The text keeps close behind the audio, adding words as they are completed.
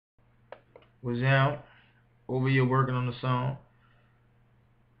Was out over here working on the song.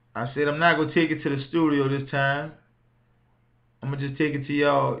 I said I'm not gonna take it to the studio this time. I'm gonna just take it to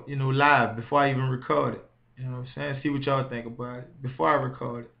y'all, live before I even record it. You know what I'm saying? See what y'all think about it before I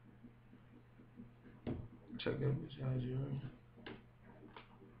record it. Check that bitch out, you heard me?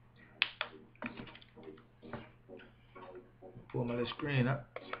 Pull my little screen up.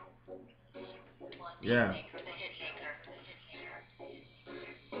 Yeah.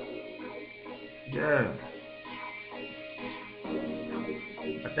 Yeah.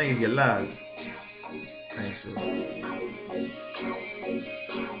 I think it get live. I think so.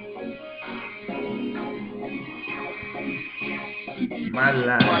 My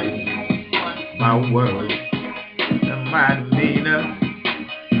life, my world, and my demeanor,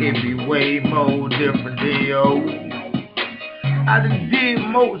 it be way more different than yo. I done did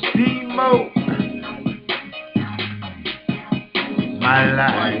more, seen more. My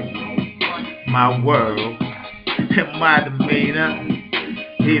life, my world, and my demeanor,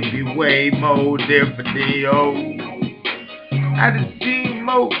 it be way more different than yo. I done seen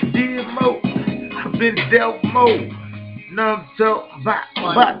more, did more, I've been dealt more. Now I'm talking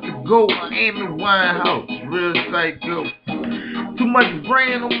about to go Amy Winehouse, real psycho. Too much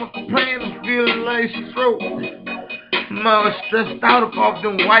brain on my brain, I'm feeling like stroke. I'm all stressed out off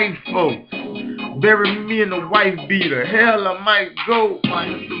them white folks. Bury me in a wife beater, hell I might go.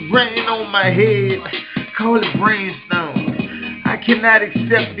 The rain on my head, call it brainstorm. I cannot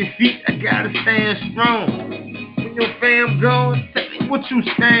accept defeat, I gotta stand strong. When your fam gone, tell me what you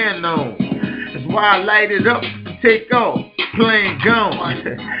stand on. That's why I light it up and take off, playing gone.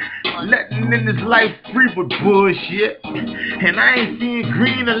 Nothing in this life free but bullshit. And I ain't seeing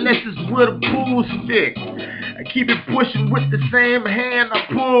green unless it's with a pool stick. I keep it pushing with the same hand I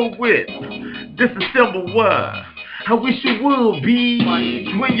pull with. This a simple word. I wish you would be.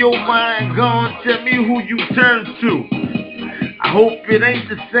 When your mind gone, tell me who you turn to. I hope it ain't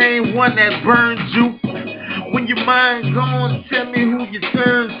the same one that burns you. When your mind gone, tell me who you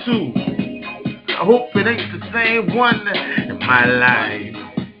turn to. I hope it ain't the same one in my life,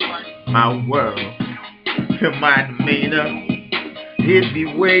 my world, and my demeanor. It be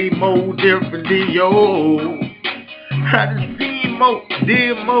way more different than yours. I done seen more,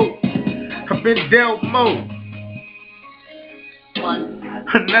 did more, I've been dealt more.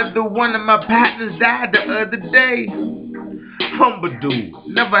 Another one of my partners died the other day. Humble dude,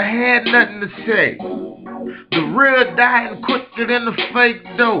 never had nothing to say. The real dying quicker than the fake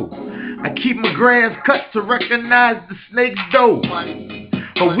dough. I keep my grass cut to recognize the snake's dough.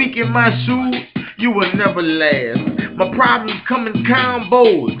 A week in my shoes, you will never last. My problems come in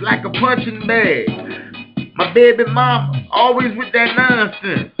combos like a punching bag. My baby mama always with that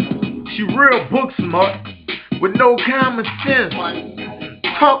nonsense. She real book smart with no common sense.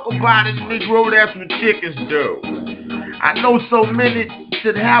 Talk about it, Negro, that's what chickens do. I know so many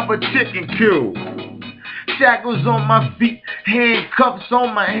should have a chicken kill. Shackles on my feet, handcuffs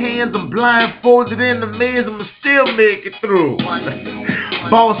on my hands. I'm blindfolded in the maze, I'ma still make it through.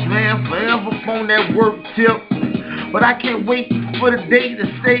 Boss man, forever on that work tip. But I can't wait for the day to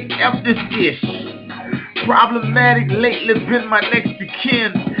say F this ish. Problematic lately been my next of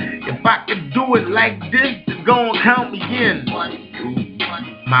kin. If I could do it like this, it's gonna count me in.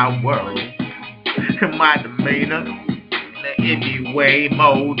 My world, and my demeanor, it be way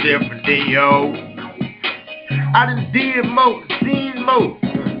more different than yo. I done did more, seen more,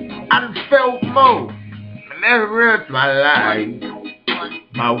 I done felt more. And that's real to my life,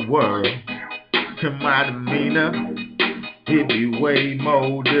 my world, and my demeanor, it be way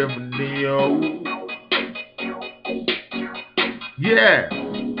more different than yo. Yeah,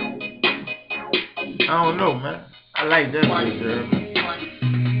 I don't know, man. I like that picture.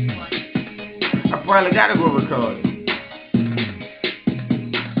 I probably gotta go record it.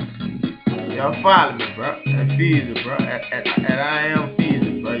 Y'all follow me, bro. At PHESY, bro. At I am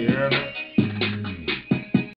PHESY, bro. You hear me?